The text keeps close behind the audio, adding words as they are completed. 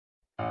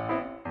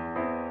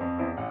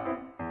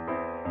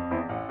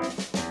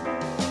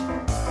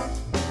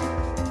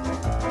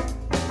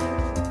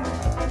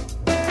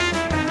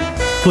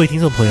各位听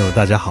众朋友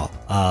大家好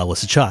我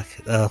是 Chuck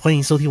欢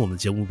迎收听我们的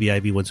节目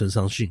BIB 温存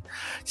商讯。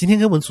今天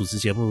跟我们主持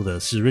节目的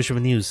是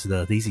Richmond News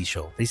的 Daisy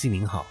Show。 Daisy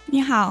您好。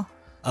你好。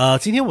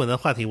今天我们的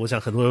话题我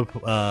想很多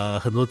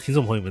听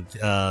众朋友们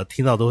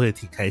听到都会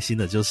挺开心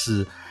的，就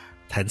是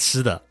谈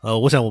吃的。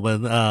我想我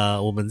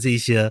们这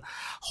些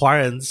华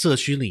人社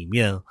区里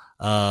面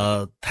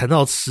谈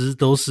到吃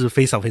都是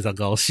非常非常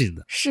高兴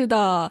的。是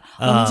的，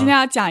我们今天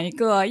要讲一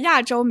个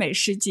亚洲美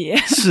食节。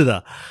是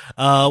的，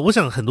我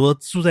想很多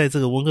住在这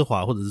个温哥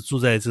华或者是住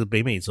在这个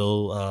北美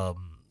洲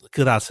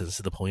各大城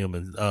市的朋友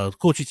们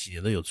过去几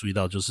年都有注意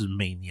到，就是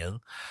每年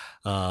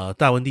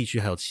大温地区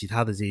还有其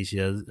他的这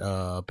些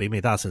北美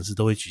大城市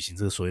都会举行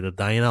这个所谓的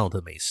Dine Out 的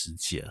美食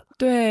节。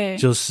对，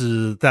就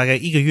是大概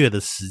1个月的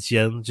时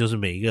间，就是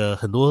每一个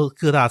很多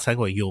各大餐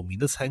馆有名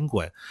的餐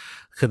馆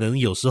可能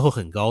有时候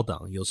很高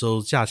档，有时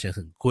候价钱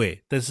很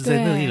贵，但是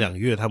在那1-2个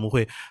月他们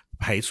会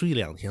排出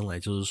1-2天来，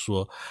就是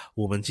说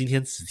我们今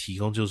天只提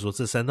供就是说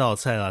这3道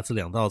菜这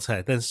2道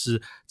菜，但是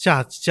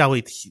价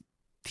位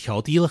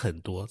调低了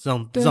很多，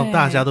让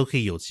大家都可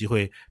以有机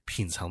会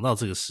品尝到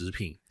这个食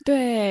品。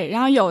对，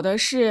然后有的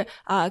是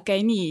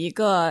给你一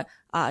个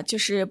就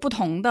是不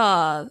同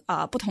的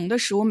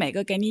食物，每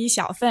个给你一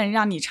小份，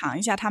让你尝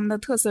一下他们的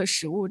特色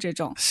食物，这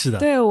种。是的，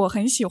对，我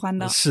很喜欢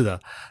的。是的，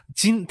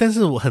但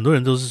是很多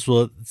人都是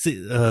说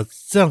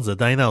这样子的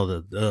Dine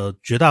Out 的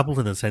绝大部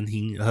分的餐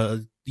厅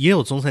也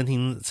有中餐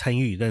厅参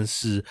与，但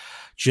是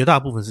绝大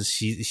部分是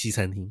西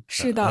餐厅。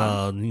是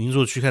的，您如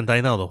果去看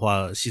Dine Out 的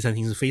话，西餐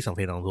厅是非常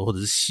非常多，或者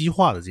是西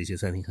化的这些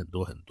餐厅很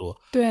多很多。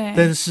对，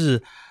但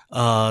是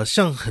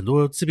像很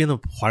多这边的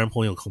华人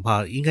朋友恐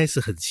怕应该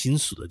是很清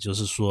楚的，就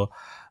是说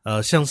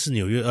像是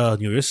纽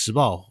约时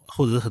报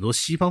或者是很多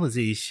西方的这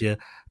一些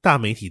大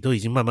媒体都已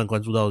经慢慢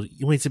关注到，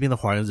因为这边的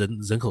华人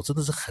人口真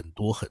的是很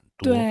多很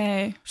多。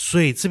对，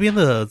所以这边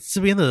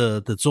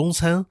的中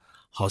餐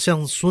好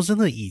像说真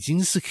的已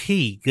经是可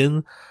以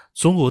跟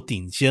中国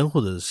顶尖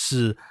或者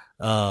是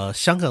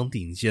香港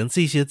顶尖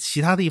这些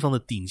其他地方的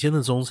顶尖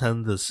的中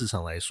餐的市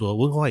场来说，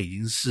温哥华已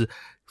经是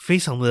非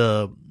常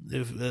的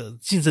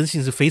竞争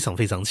性是非常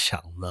非常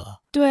强的。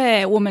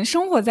对，我们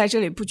生活在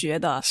这里不觉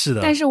得。是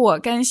的，但是我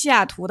跟西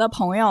雅图的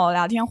朋友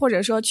聊天，或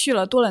者说去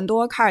了多伦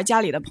多卡尔加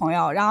里的朋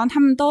友，然后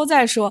他们都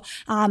在说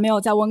没有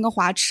在温哥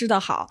华吃的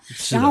好。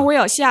然后我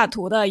有西雅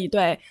图的一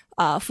对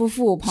夫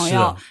妇朋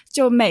友，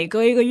就每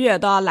隔1个月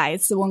都要来一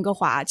次温哥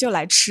华，就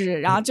来吃，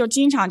然后就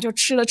经常就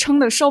吃的撑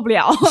的受不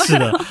了。是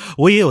的，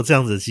我也有这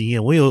样子的经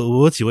验。我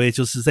有几位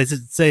就是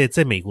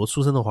在美国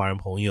出生的华人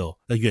朋友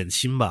远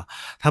亲吧，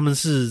他们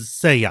是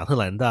在亚特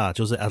兰大，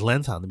就是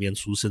Atlanta 那边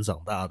出生长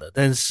大的，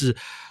但是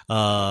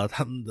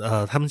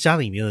他们家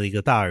里面的一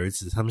个大儿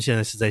子，他们现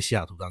在是在西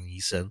雅图当医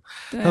生。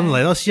他们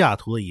来到西雅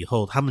图了以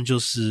后，他们就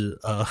是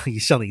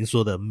像您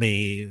说的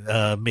每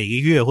个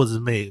月或者是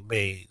每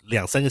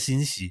2-3个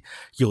星期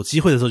有机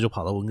会的时候就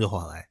跑到温哥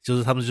华来，就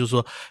是他们就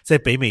说在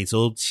北美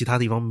洲其他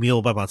地方没有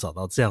办法找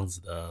到这样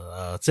子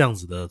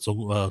的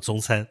中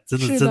餐，真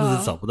的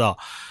是找不到。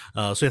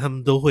所以他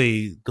们都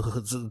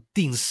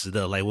定时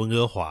的来温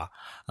哥华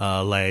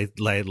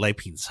来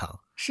品尝。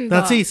是的，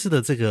那这一次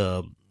的这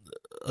个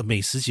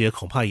美食节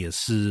恐怕也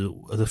是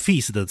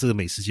Feast 的这个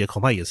美食节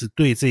恐怕也是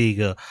对这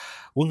个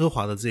温哥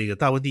华的这个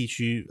大温地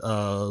区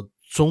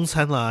中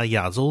餐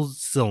亚洲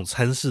这种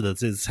餐式的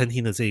这餐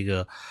厅的这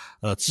个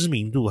知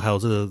名度还有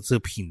这个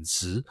品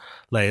质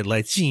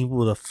来进一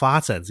步的发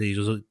展，这也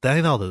就是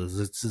Dine Out 的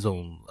这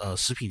种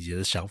食品节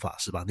的想法，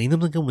是吧？您能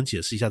不能跟我们解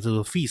释一下这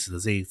个 Feast 的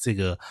这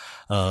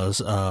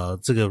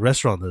个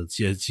restaurant 的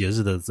节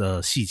日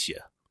的细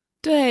节？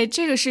对，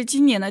这个是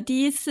今年的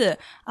第一次，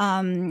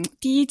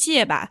第1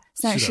届吧，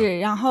算是。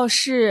然后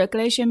是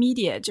Glacier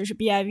Media， 就是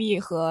BIV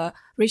和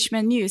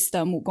Richmond News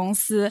的母公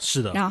司，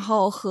是的。然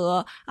后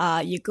和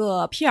一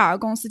个 PR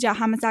公司叫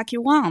Hamasaki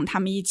One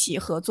他们一起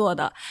合作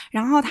的。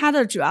然后他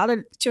的主要的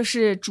就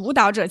是主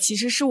导者其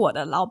实是我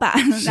的老板，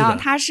然后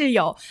他是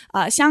有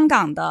香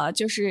港的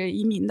就是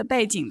移民的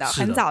背景的，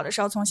很早的时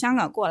候从香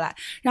港过来，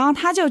然后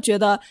他就觉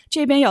得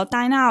这边有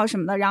Dine Out 什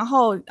么的，然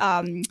后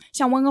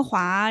像温哥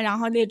华，然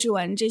后列治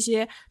文这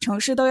些城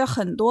市都有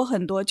很多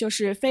很多就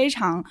是非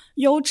常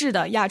优质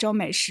的亚洲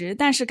美食，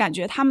但是感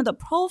觉他们的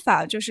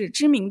profile 就是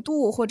知名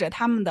度或者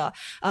他们的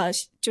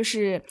就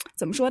是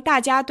怎么说，大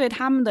家对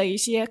他们的一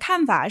些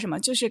看法什么，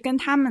就是跟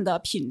他们的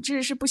品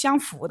质是不相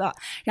符的。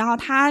然后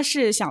他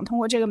是想通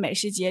过这个美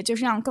食节，就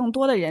是让更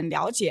多的人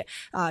了解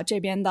这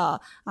边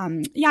的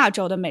亚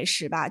洲的美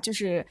食吧，就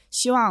是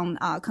希望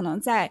可能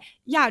在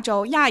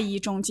亚裔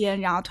中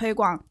间，然后推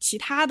广其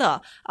他的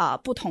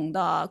不同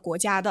的国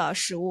家的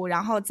食物，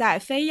然后在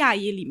非亚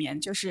裔里面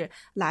就是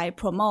来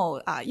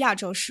promote 亚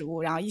洲食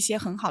物，然后一些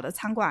很好的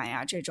餐馆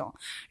呀这种。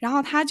然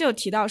后他就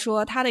提到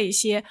说他的一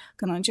些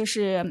可能就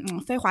是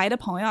非华裔的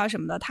朋友啊什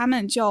么的，他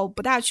们就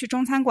不大去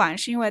中餐馆，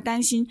是因为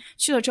担心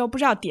去了之后不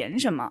知道点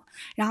什么。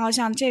然后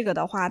像这个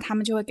的话，他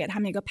们就会给他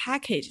们一个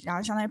package， 然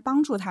后相当于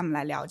帮助他们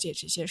来了解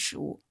这些食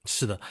物。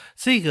是的，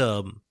这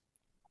个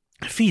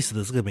Feast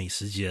的这个美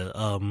食节，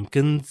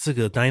跟这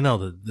个 Dine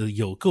Out 的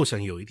有构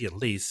想有一点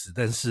类似，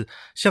但是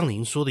像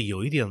您说的，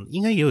有一点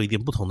应该也有一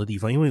点不同的地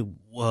方，因为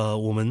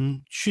我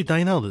们去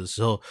Dine Out 的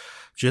时候，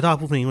绝大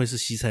部分因为是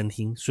西餐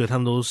厅，所以他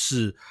们都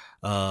是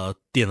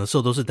点的时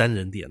候都是单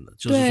人点的，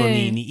就是说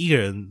你一个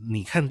人，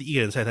你看一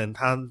个人菜单，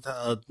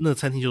那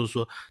餐厅就是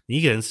说你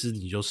一个人吃，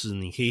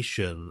你可以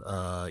选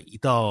一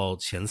道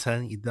前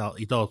餐，一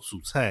道主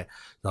菜，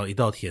然后一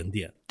道甜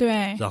点，对，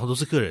然后都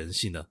是个人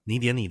性的，你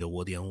点你的，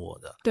我点我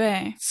的，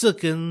对，这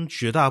跟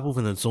绝大部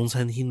分的中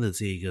餐厅的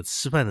这个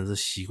吃饭的这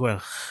习惯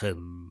很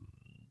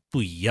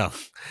不一样，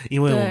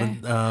因为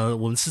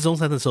我们吃中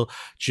餐的时候，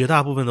绝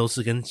大部分都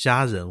是跟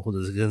家人或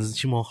者是跟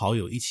亲朋好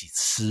友一起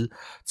吃，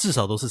至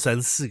少都是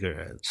3-4个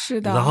人。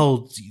是的。然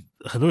后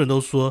很多人都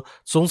说，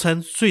中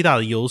餐最大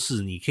的优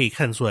势，你可以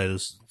看出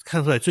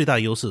来最大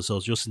优势的时候，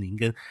就是您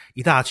跟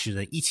一大群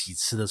人一起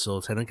吃的时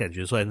候，才能感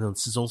觉出来那种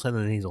吃中餐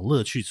的那种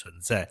乐趣存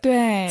在。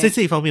对，在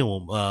这一方面，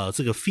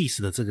这个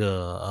Feast 的这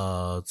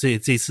个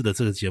这次的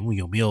这个节目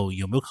有没有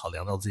考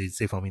量到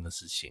这方面的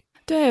事情？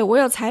对，我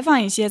有采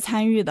访一些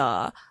参与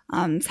的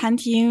餐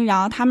厅，然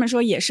后他们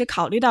说也是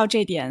考虑到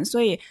这点，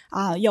所以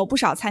有不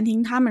少餐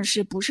厅他们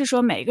是不是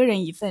说每个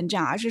人一份这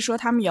样，而是说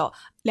他们有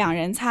2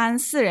人餐、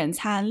4人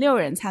餐、6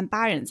人餐、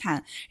8人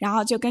餐，然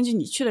后就根据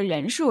你去的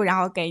人数，然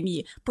后给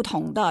你不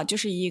同的就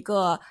是一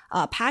个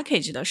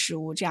package 的食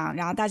物这样，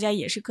然后大家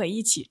也是可以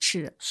一起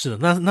吃。是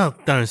的，那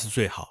当然是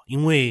最好，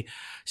因为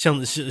像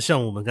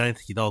我们刚才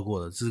提到过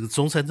的，这个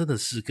中餐真的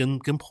是跟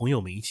朋友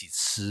们一起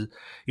吃，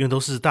因为都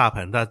是大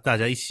盘，大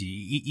家一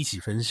起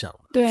分享的。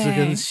对，这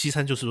跟西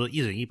餐就是说一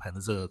人一盘的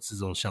这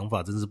种想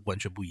法，真是完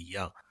全不一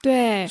样。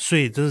对，所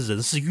以真的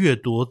人是越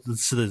多，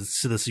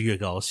吃的是越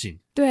高兴。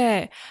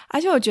对，而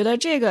且我觉得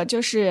这个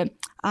就是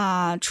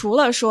除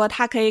了说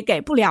它可以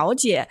给不了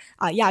解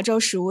亚洲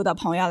食物的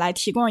朋友来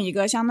提供一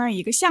个相当于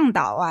一个向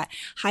导外，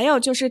还有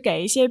就是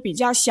给一些比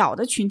较小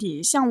的群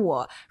体，像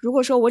我，如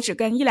果说我只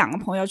跟1-2个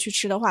朋友去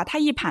吃的话，他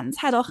一盘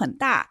菜都很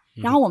大，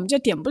然后我们就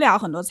点不了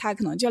很多菜，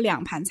可能就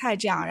2盘菜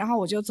这样，然后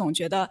我就总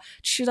觉得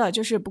吃的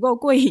就是不够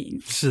过瘾。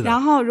是的。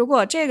然后如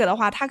果这个的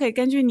话，它可以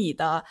根据你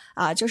的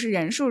就是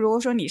人数，如果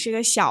说你是一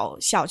个小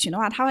群的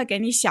话，它会给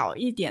你小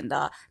一点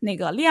的那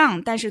个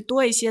量，但是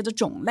多一些的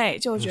种类，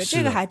就我觉得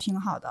这个还挺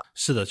好的。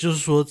是的，就是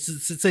说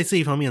在这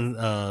一方面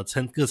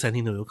各餐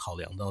厅都有考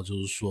量到，就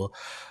是说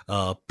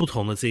不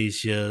同的这一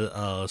些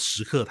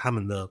食客他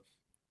们的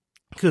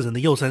个人的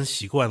用餐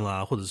习惯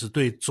啦，或者是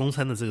对中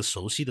餐的这个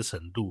熟悉的程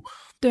度，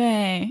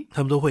对，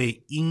他们都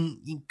会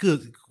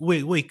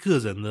为个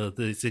人的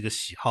这个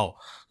喜好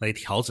来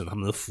调整他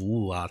们的服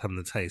务啊，他们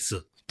的菜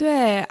色。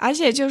对，而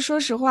且就说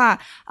实话，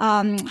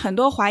很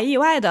多华裔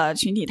外的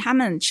群体，他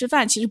们吃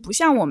饭其实不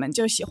像我们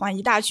就喜欢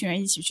一大群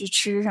人一起去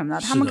吃什么的，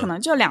他们可能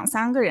就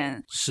2-3个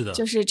人。是的，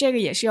就是这个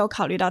也是有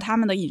考虑到他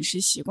们的饮食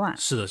习惯。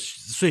是的，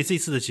所以这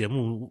次的节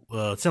目，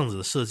这样子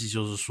的设计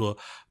就是说，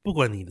不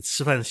管你的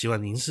吃饭习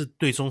惯，您是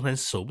对中餐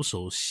熟不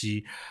熟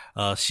悉，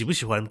喜不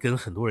喜欢跟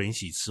很多人一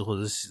起吃，或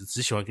者是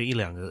只喜欢跟一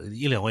两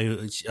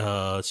位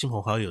亲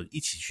朋好友一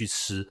起去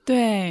吃，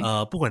对，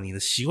不管你的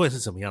习惯是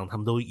怎么样，他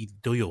们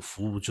都有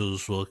服务，就是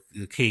说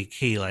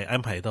可以来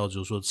安排到，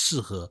就是说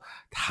适合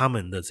他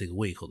们的这个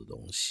胃口的东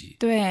西。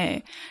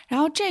对，然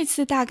后这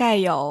次大概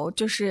有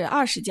就是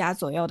20家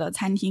左右的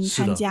餐厅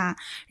参加，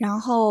然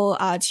后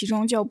其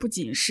中就不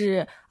仅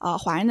是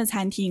华人的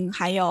餐厅，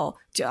还有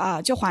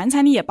就华人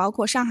餐厅也包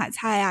括上海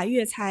菜啊、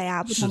粤菜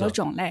啊不同的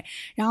种类，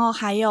然后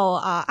还有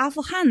阿富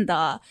汗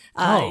的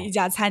一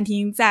家餐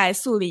厅在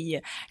素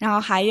里，然后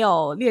还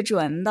有列治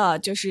文的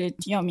就是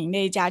挺有名的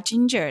一家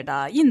Ginger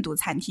的印度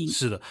餐厅。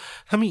是的，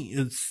他们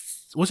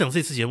我想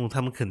这次节目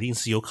他们肯定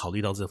是有考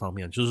虑到这方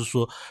面，就是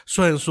说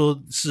虽然说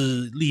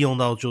是利用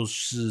到就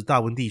是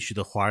大温地区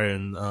的华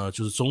人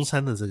就是中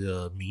餐的这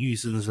个名誉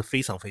真的是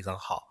非常非常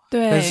好，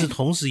对，但是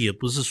同时也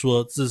不是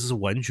说这是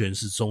完全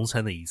是中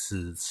餐的一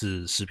次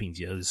食品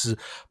节，而是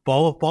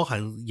包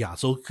含亚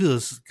洲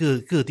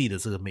各地的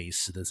这个美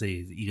食的这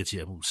一个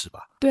节目，是吧？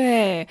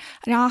对，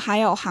然后还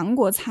有韩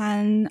国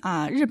餐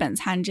日本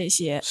餐这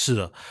些。是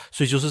的，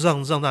所以就是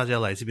让大家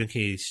来这边可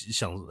以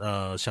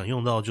享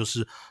用到，就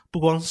是不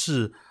光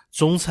是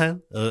中餐，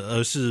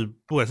而是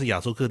不管是亚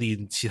洲各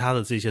地其他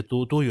的这些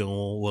多元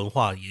文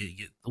化，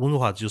温哥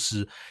华就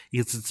是一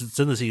个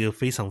真的是一个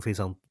非常非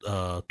常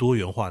多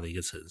元化的一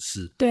个城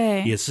市。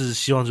对，也是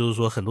希望就是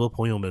说很多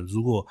朋友们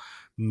如果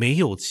没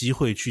有机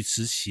会去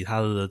吃其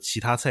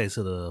他菜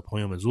色的朋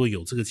友们，如果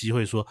有这个机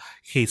会说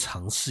可以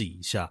尝试一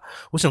下，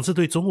我想这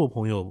对中国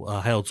朋友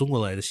还有中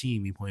国来的新移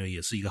民朋友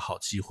也是一个好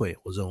机会。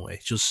我认为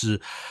就是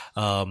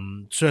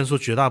虽然说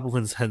绝大部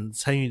分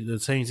参与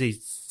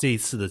这一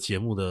次的节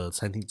目的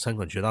餐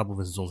馆绝大部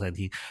分是中餐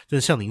厅，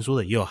但是像您说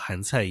的也有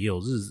韩菜，也有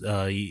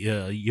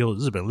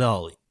日本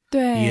料理，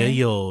对，也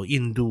有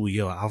印度，也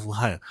有阿富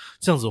汗。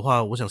这样子的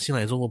话，我想新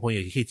来的中国朋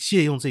友也可以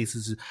借用这一次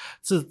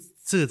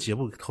这个节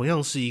目，同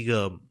样是一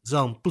个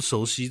让不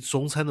熟悉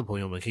中餐的朋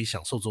友们可以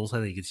享受中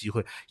餐的一个机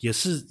会，也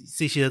是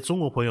这些中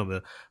国朋友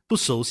们不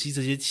熟悉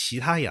这些其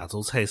他亚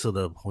洲菜色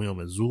的朋友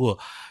们，如果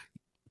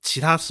其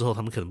他时候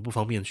他们可能不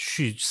方便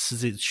去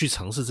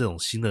尝试这种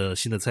新的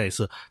菜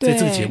色，在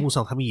这个节目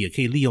上他们也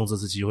可以利用这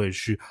次机会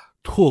去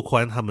拓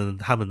宽他们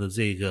的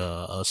这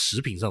个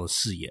食品上的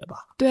视野吧。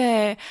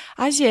对，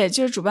而且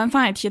就是主办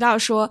方也提到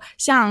说，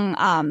像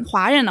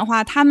华人的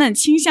话，他们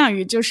倾向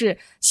于就是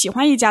喜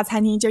欢一家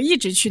餐厅就一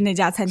直去那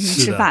家餐厅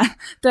吃饭。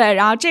对，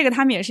然后这个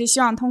他们也是希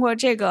望通过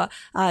这个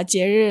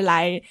节日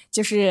来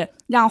就是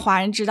让华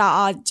人知道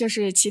啊，就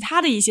是其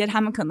他的一些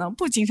他们可能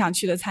不经常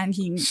去的餐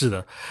厅。是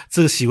的，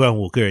这个习惯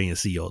我个人也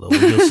是有的。我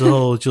有时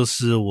候就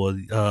是我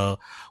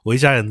一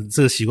家人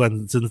这个习惯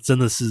真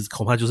的是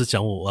恐怕就是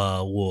讲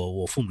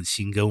我父母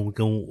亲跟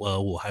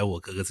我还有我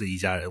哥哥这一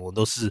家人，我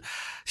都是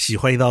喜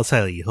欢一道菜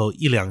了以后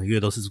1-2个月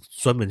都是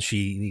专门去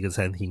一个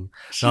餐厅，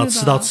然后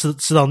吃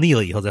到腻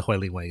了以后再换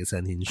另外一个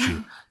餐厅去，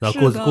然后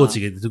过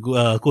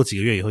几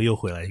个月以后又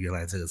回来原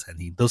来这个餐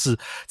厅，都是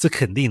这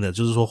肯定的，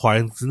就是说华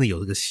人真的有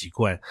这个习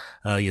惯。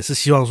也是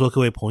希望说各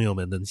位朋友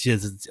们能借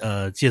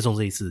重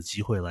这一次的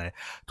机会来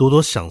多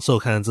多享受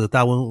看看这个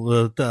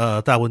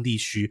大温地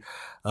区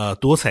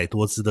多彩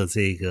多姿的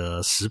这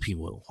个食品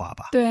文化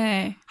吧。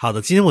对，好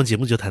的，今天我们节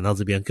目就谈到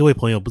这边。各位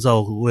朋友不知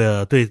道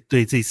对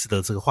这次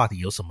的这个话题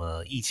有什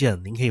么意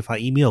见，您可以发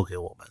email 给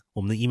我们。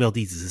我们的 email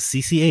地址是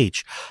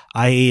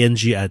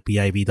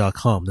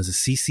cchiang@bib.com， 那是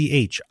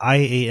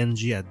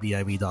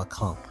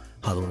cchiang@bib.com。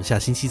好的，我们下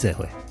星期再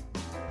会。